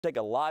Take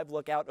a live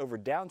look out over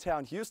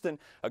downtown Houston.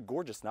 A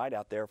gorgeous night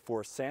out there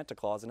for Santa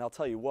Claus, and I'll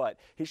tell you what,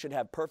 he should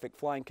have perfect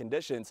flying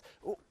conditions.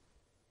 Ooh,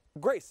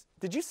 Grace,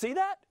 did you see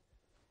that?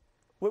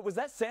 Was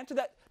that Santa?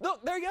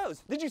 Look, there he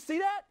goes. Did you see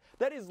that?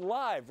 That is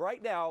live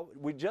right now.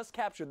 We just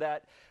captured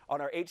that on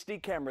our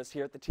HD cameras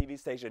here at the TV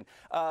station.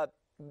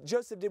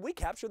 Joseph, did we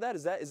capture that?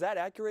 Is that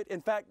accurate?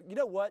 In fact, you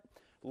know what?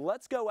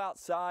 Let's go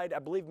outside. I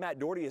believe Matt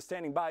Doherty is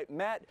standing by.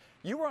 Matt,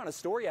 you were on a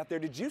story out there.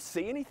 Did you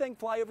see anything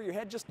fly over your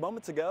head just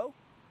moments ago?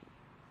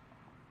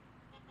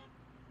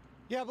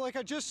 Yeah, Blake,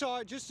 I just saw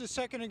it just a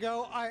second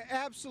ago. I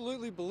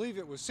absolutely believe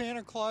it was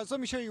Santa Claus. Let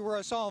me show you where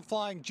I saw him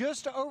flying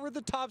just over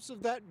the tops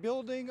of that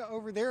building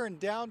over there in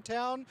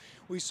downtown.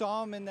 We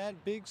saw him in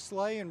that big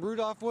sleigh, and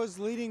Rudolph was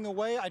leading the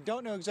way. I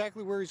don't know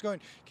exactly where he's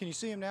going. Can you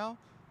see him now?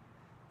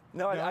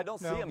 No, I don't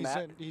see him,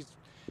 Matt.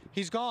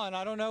 He's gone.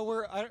 I don't know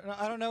where.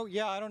 I don't know.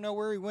 Yeah, I don't know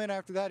where he went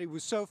after that. He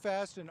was so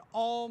fast. In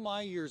all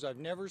my years, I've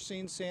never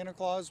seen Santa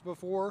Claus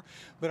before.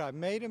 But I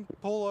made him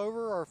pull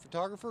over, our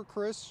photographer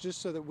Chris, just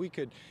so that we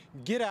could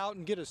get out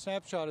and get a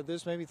snapshot of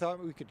this. Maybe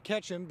thought we could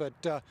catch him,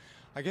 but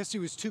I guess he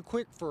was too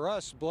quick for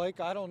us,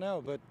 Blake. I don't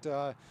know,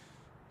 but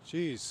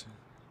geez.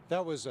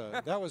 That was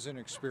an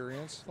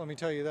experience. Let me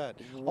tell you that.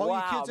 All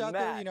Wow, you kids out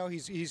Matt. there, you know,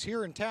 he's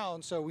here in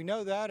town, so we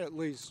know that at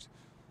least.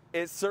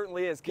 It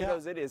certainly is.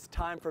 Kiddos, Yeah. It is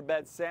time for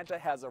bed. Santa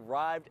has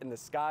arrived in the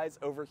skies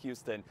over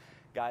Houston.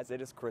 Guys,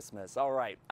 it is Christmas. All right.